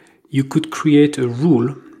 You could create a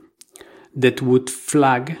rule that would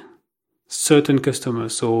flag certain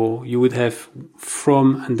customers. So you would have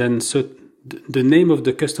from and then the name of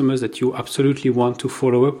the customers that you absolutely want to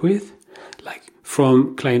follow up with, like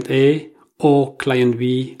from client A or client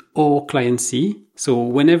B or client C. So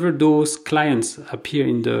whenever those clients appear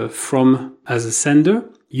in the from as a sender,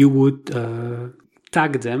 you would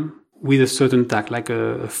tag them with a certain tag, like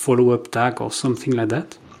a follow-up tag or something like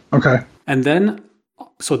that. Okay. And then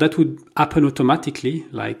So that would happen automatically,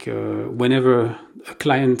 like whenever a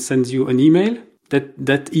client sends you an email,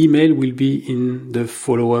 that email will be in the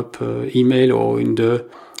follow-up email or in the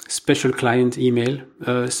special client email,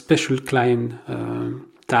 special client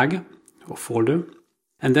tag or folder.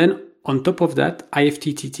 And then on top of that,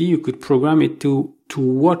 IFTTT, you could program it to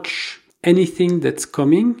watch anything that's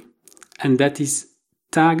coming and that is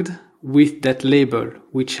tagged with that label,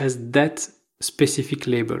 which has that specific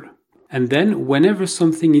label. And then whenever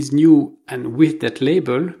something is new and with that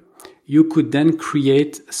label, you could then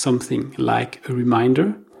create something like a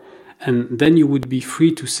reminder. And then you would be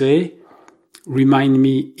free to say, remind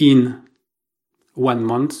me in 1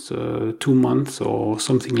 month, 2 months, or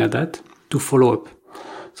something like that to follow up.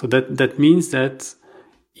 So that means that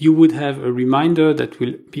you would have a reminder that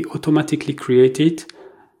will be automatically created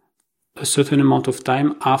a certain amount of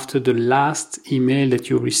time after the last email that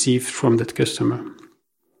you received from that customer.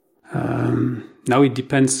 Now it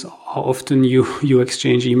depends how often you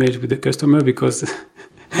exchange emails with the customer, because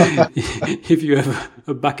if you have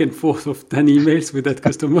a back and forth of 10 emails with that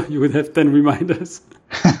customer, you would have 10 reminders.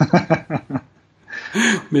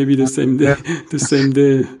 Maybe the same day,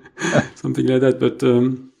 something like that. But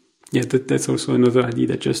that's also another idea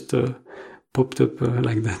that just popped up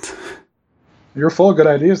like that. You're full of good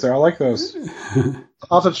ideas there. I like those.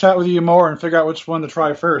 I'll have to chat with you more and figure out which one to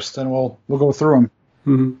try first, and we'll go through them.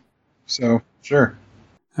 Mm-hmm. So, sure.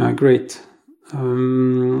 Great.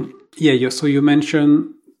 So you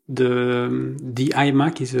mentioned the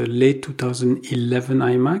iMac is a late 2011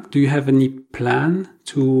 iMac. Do you have any plan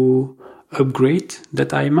to upgrade that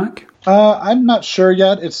iMac? I'm not sure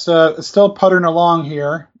yet. It's still puttering along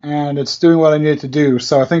here, and it's doing what I need it to do.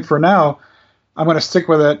 So I think for now, I'm going to stick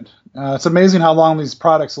with it. It's amazing how long these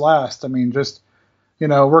products last. I mean, just, it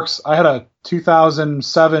works. I had a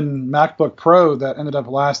 2007 MacBook Pro that ended up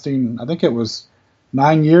lasting, I think it was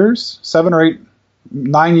 9 years, 7 or 8,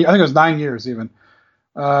 9 years. I think it was 9 years even.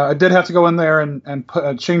 I did have to go in there and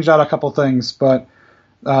change out a couple things, but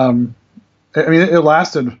it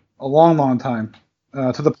lasted a long, long time,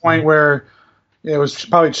 to the point where it was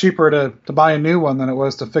probably cheaper to buy a new one than it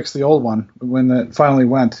was to fix the old one when it finally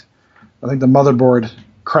went. I think the motherboard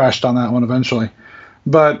crashed on that one eventually.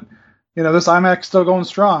 But, this iMac's still going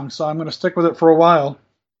strong, so I'm going to stick with it for a while.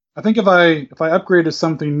 I think if I upgrade to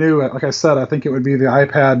something new, like I said, I think it would be the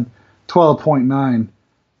iPad 12.9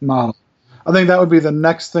 model. I think that would be the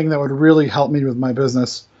next thing that would really help me with my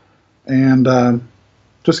business. And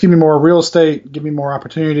just give me more real estate, give me more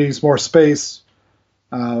opportunities, more space,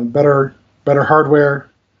 better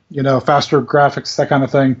hardware, faster graphics, that kind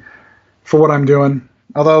of thing for what I'm doing.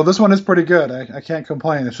 Although this one is pretty good. I can't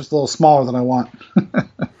complain. It's just a little smaller than I want.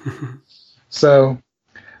 So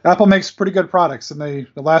Apple makes pretty good products, and they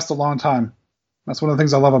last a long time. That's one of the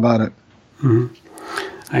things I love about it. Mm-hmm.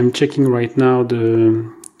 I'm checking right now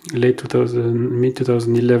the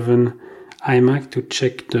mid-2011 iMac to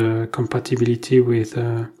check the compatibility with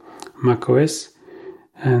macOS.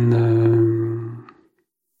 And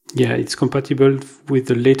it's compatible with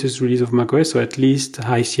the latest release of macOS, so at least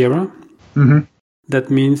High Sierra. Mm-hmm. That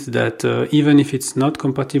means that even if it's not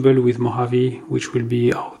compatible with Mojave, which will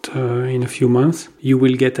be out in a few months, you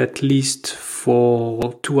will get at least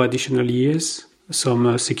for 2 additional years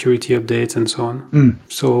some security updates and so on. Mm.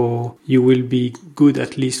 So you will be good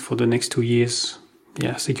at least for the next 2 years,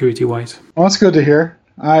 security-wise. Well, that's good to hear.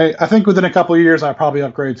 I think within a couple of years, I'll probably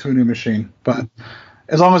upgrade to a new machine. But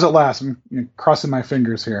as long as it lasts, I'm crossing my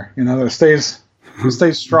fingers here, that it stays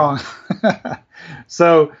strong.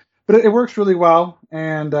 So... But it works really well,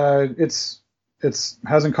 and it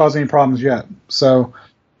hasn't caused any problems yet. So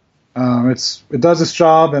it does its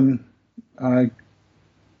job, and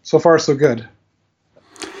so far so good.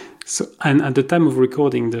 So, and at the time of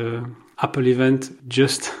recording, the Apple event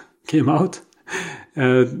just came out.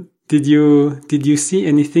 Did you see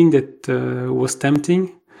anything that was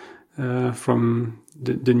tempting from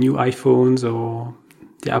the new iPhones or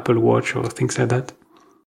the Apple Watch or things like that?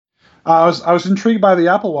 I was intrigued by the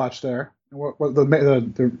Apple Watch there, what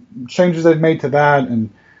the changes they've made to that, and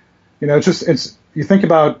it's you think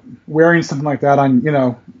about wearing something like that on,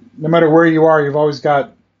 no matter where you are, you've always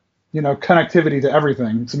got connectivity to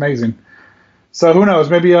everything. It's amazing. So who knows?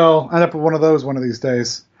 Maybe I'll end up with one of those one of these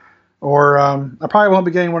days, or I probably won't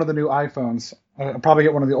be getting one of the new iPhones. I'll probably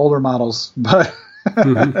get one of the older models, but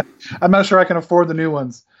mm-hmm. I'm not sure I can afford the new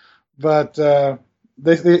ones. But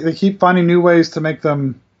they keep finding new ways to make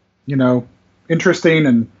them interesting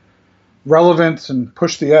and relevant and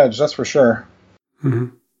push the edge, that's for sure. Mm-hmm.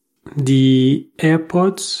 The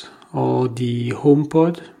AirPods or the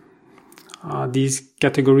HomePod, Are these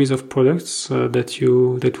categories of products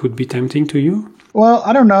that would be tempting to you? Well,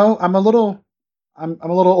 I don't know. I'm a little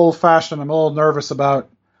old fashioned. I'm a little nervous about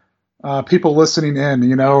people listening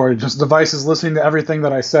in, or just devices listening to everything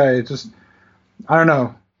that I say. I don't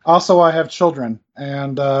know. Also, I have children,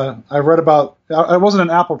 and I read about, it wasn't an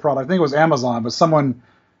Apple product, I think it was Amazon, but someone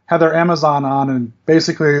had their Amazon on, and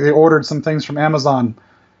basically they ordered some things from Amazon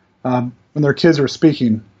when their kids were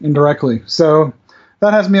speaking indirectly. So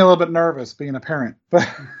that has me a little bit nervous being a parent, but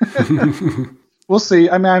we'll see.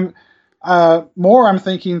 I mean, I'm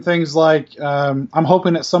thinking things like, I'm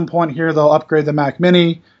hoping at some point here they'll upgrade the Mac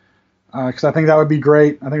Mini, because I think that would be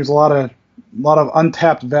great. I think there's a lot of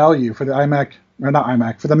untapped value for the iMac, or not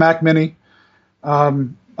iMac, for the Mac Mini. I'd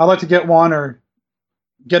like to get one or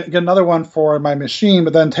get another one for my machine,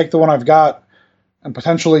 but then take the one I've got and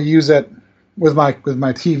potentially use it with my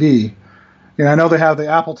TV. I know they have the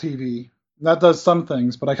Apple TV. That does some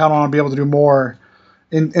things, but I kind of want to be able to do more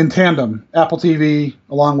in tandem. Apple TV,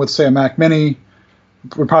 along with, say, a Mac Mini,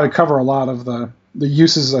 would probably cover a lot of the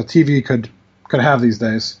uses a TV could have these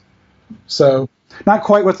days. So, not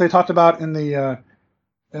quite what they talked about in the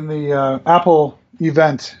Apple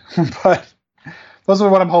event, but those are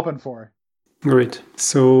what I'm hoping for. Great.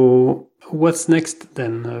 So, what's next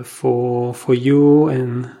then for you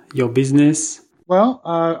and your business? Well,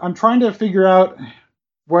 I'm trying to figure out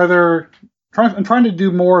I'm trying to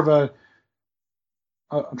do more of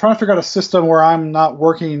I'm trying to figure out a system where I'm not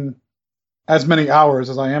working as many hours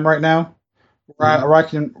as I am right now, where I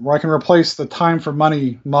can replace the time for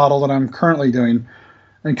money model that I'm currently doing,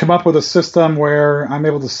 and come up with a system where I'm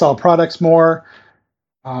able to sell products more.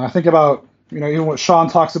 I think about even what Sean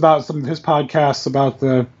talks about in some of his podcasts about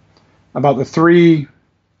the three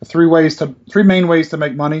main ways to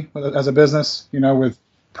make money as a business. With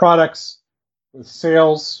products, with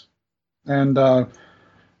sales, and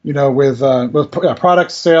with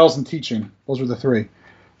products, sales, and teaching. Those are the three.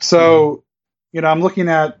 So, I'm looking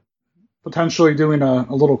at potentially doing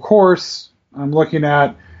a little course. I'm looking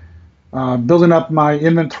at building up my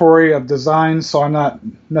inventory of designs, so I'm not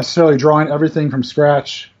necessarily drawing everything from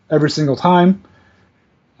scratch every single time.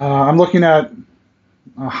 I'm looking at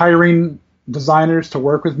hiring designers to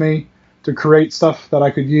work with me to create stuff that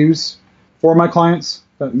I could use for my clients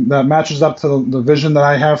that matches up to the vision that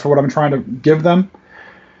I have for what I'm trying to give them.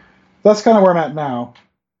 That's kind of where I'm at now.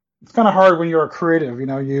 It's kind of hard when you're a creative.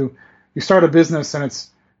 You start a business, and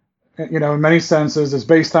it's, in many senses, it's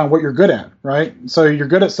based on what you're good at, right? So you're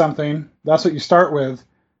good at something, that's what you start with,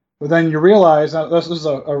 but then you realize, this was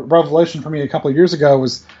a revelation for me a couple of years ago,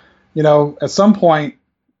 was, at some point,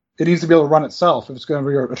 it needs to be able to run itself if it's going to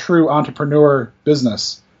be a true entrepreneur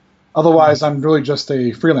business. Otherwise, I'm really just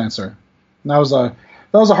a freelancer. And that was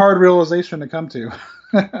a hard realization to come to.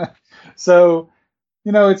 So,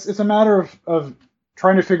 it's a matter of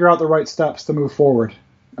trying to figure out the right steps to move forward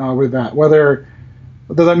with that. Whether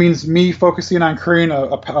that means me focusing on creating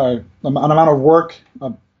an amount of work,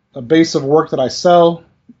 a base of work that I sell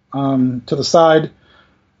to the side,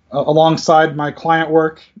 alongside my client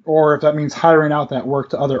work, or if that means hiring out that work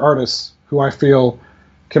to other artists who I feel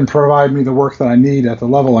can provide me the work that I need at the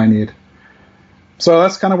level I need. So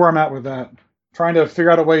that's kind of where I'm at with that. Trying to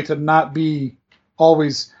figure out a way to not be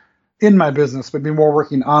always in my business, but be more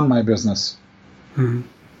working on my business. Mm-hmm.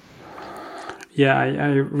 Yeah, I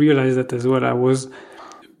realized that as well. I was,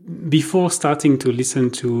 before starting to listen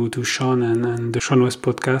to Sean and the Sean West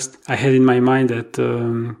podcast, I had in my mind that,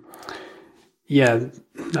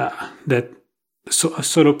 that a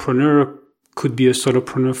solopreneur could be a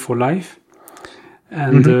solopreneur for life,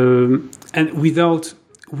 and and without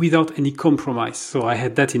any compromise. So I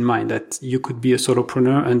had that in mind, that you could be a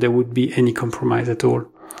solopreneur and there would be any compromise at all.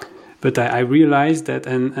 But I realized that,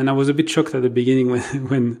 and I was a bit shocked at the beginning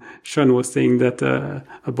when Sean was saying that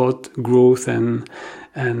about growth and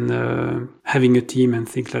having a team and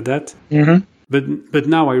things like that. Mm-hmm. But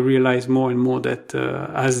now I realize more and more that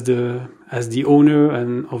as the owner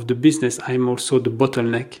and of the business, I'm also the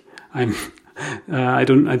bottleneck. I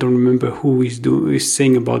don't remember who is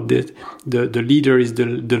saying about that. The leader is the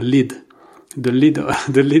lid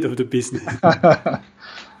of the business.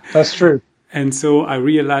 That's true. And so I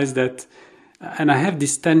realized that, and I have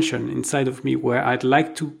this tension inside of me where I'd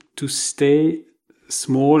like to stay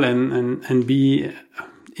small and be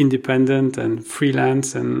independent and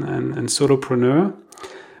freelance and solopreneur.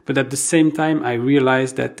 But at the same time, I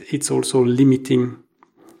realized that it's also limiting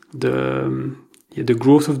the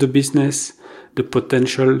growth of the business, the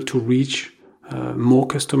potential to reach more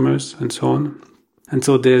customers and so on. And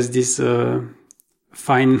so there's this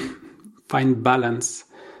fine balance,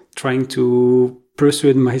 trying to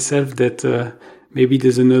persuade myself that maybe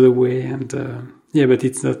there's another way, and yeah, but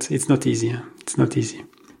it's not easy. It's not easy.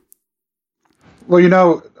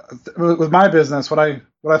 Well, with my business, what I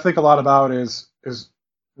think a lot about is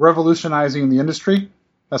revolutionizing the industry.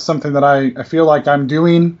 That's something that I feel like I'm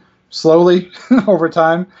doing slowly over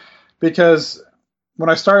time, because when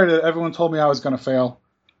I started it, everyone told me I was going to fail,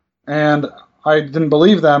 and I didn't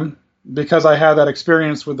believe them because I had that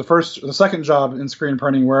experience with the second job in screen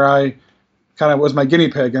printing, where I kind of was my guinea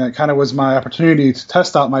pig, and it kind of was my opportunity to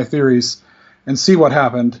test out my theories and see what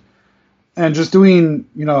happened. And just doing,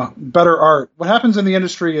 better art. What happens in the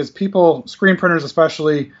industry is people, screen printers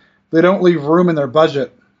especially, they don't leave room in their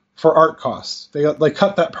budget for art costs. They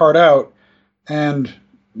cut that part out, and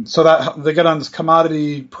so that they get on this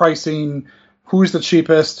commodity pricing, who's the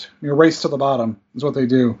cheapest, race to the bottom is what they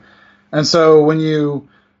do. And so when you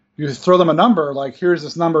throw them a number, like, here's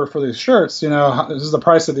this number for these shirts, this is the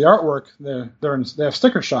price of the artwork, they have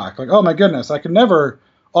sticker shock. Like, oh my goodness, I could never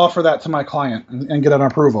offer that to my client and get an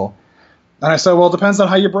approval. And I said, well, it depends on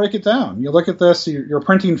how you break it down. You look at this, you're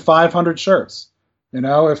printing 500 shirts.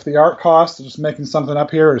 If the art cost, just making something up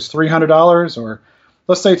here, is $300, or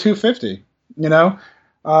let's say $250,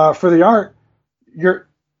 for the art, you're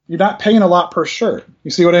not paying a lot per shirt.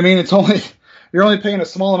 You see what I mean? You're only paying a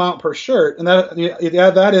small amount per shirt, and that you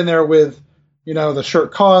add that in there with, the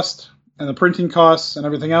shirt cost and the printing costs and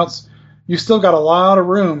everything else. You still got a lot of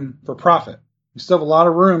room for profit. You still have a lot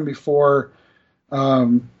of room before,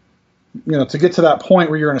 to get to that point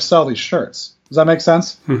where you're going to sell these shirts. Does that make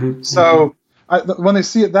sense? Mm-hmm. So when they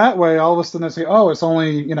see it that way, all of a sudden they say, oh, it's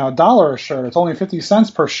only, $1 a shirt. It's only 50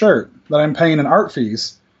 cents per shirt that I'm paying in art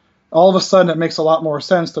fees. All of a sudden it makes a lot more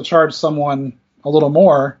sense to charge someone a little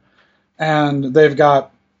more, and they've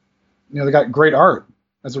got great art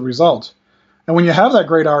as a result. And when you have that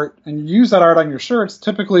great art and you use that art on your shirts,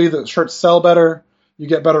 typically the shirts sell better, you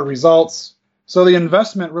get better results. So the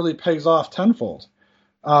investment really pays off tenfold.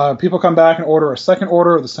 People come back and order a second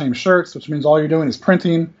order of the same shirts, which means all you're doing is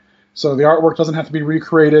printing. So the artwork doesn't have to be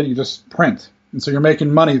recreated. You just print. And so you're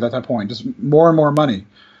making money at that point, just more and more money.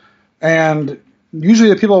 And usually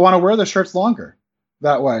the people want to wear the shirts longer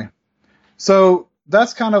that way. So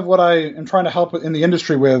that's kind of what I am trying to help in the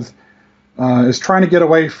industry with, is trying to get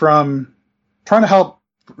away from, trying to help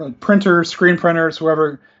printers, screen printers,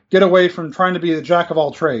 whoever, get away from trying to be the jack of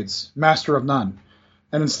all trades, master of none,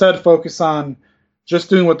 and instead focus on just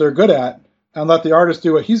doing what they're good at, and let the artist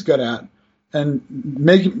do what he's good at, and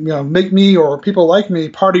make me or people like me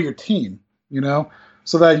part of your team,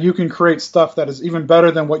 so that you can create stuff that is even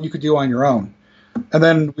better than what you could do on your own. And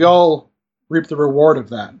then we all reap the reward of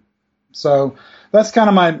that. So that's kind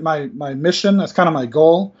of my mission. That's kind of my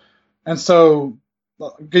goal. And so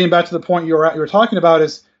getting back to the point you were talking about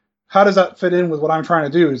is, how does that fit in with what I'm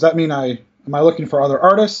trying to do? Does that mean am I looking for other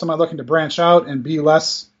artists? Am I looking to branch out and be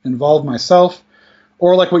less involved myself?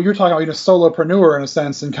 Or like what you're talking about, solopreneur in a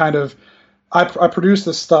sense, and kind of, I produce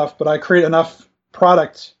this stuff, but I create enough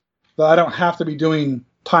product that I don't have to be doing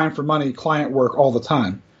time for money client work all the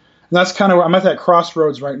time. And that's kind of where I'm at, that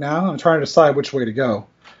crossroads right now. I'm trying to decide which way to go.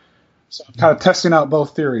 So I'm kind of testing out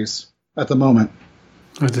both theories at the moment.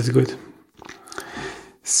 Oh, that's good.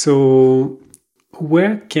 So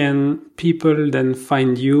where can people then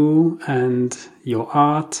find you and your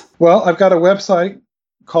art? Well, I've got a website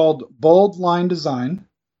called Bold Line Design.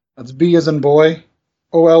 That's B as in boy,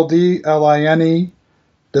 OLDLINE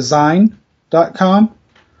design.com.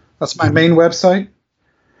 That's my main website.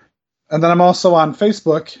 And then I'm also on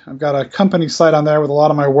Facebook. I've got a company site on there with a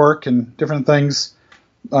lot of my work and different things.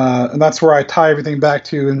 And that's where I tie everything back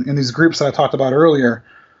to in these groups that I talked about earlier.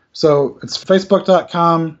 So it's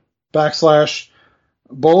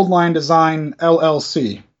facebook.com/Bold Line Design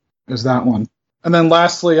LLC is that one. And then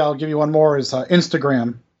lastly, I'll give you one more, is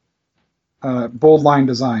Instagram, Bold Line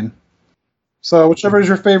Design. So whichever is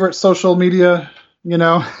your favorite social media,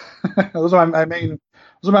 those are my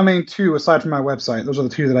main two aside from my website. Those are the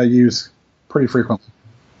two that I use pretty frequently.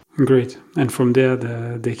 Great. And from there,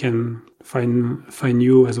 they can find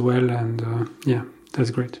you as well. And yeah,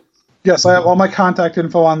 that's great. Yes, I have all my contact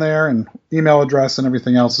info on there, and email address and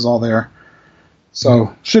everything else is all there.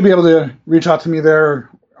 So should be able to reach out to me there,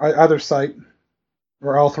 either site,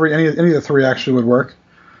 or all three. Any of the three actually would work.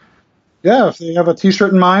 Yeah, if they have a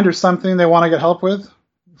T-shirt in mind or something they want to get help with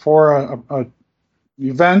for a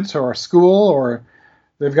event or a school, or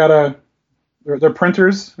they've got they're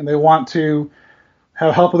printers and they want to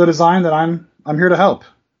have help with a design, that I'm here to help.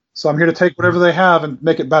 So I'm here to take whatever they have and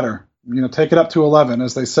make it better. Take it up to 11,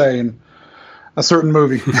 as they say in a certain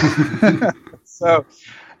movie. So,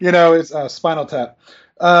 it's Spinal Tap.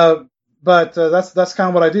 But that's kind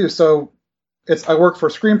of what I do. So I work for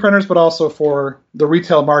screen printers, but also for the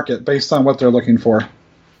retail market based on what they're looking for.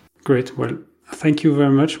 Great. Well, thank you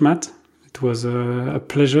very much, Matt. It was a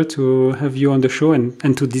pleasure to have you on the show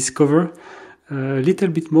and to discover a little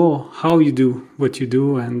bit more how you do what you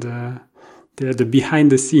do and the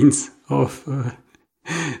behind the scenes of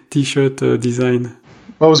t-shirt design.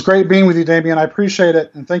 Well, it was great being with you, Damien. I appreciate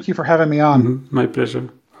it, and thank you for having me on. Mm-hmm. My pleasure.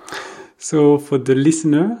 So for the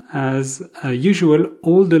listener, as usual,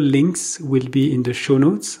 all the links will be in the show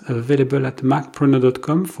notes available at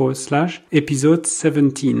macpreneur.com/episode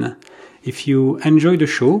 17. If you enjoy the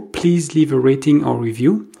show, please leave a rating or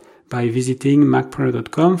review by visiting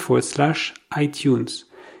macpreneur.com/iTunes.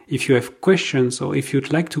 If you have questions or if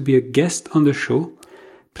you'd like to be a guest on the show,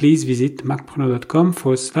 please visit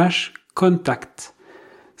macpreneur.com/contact.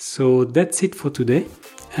 So that's it for today.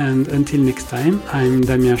 And until next time, I'm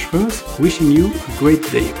Damien Schreuz, wishing you a great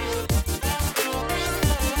day.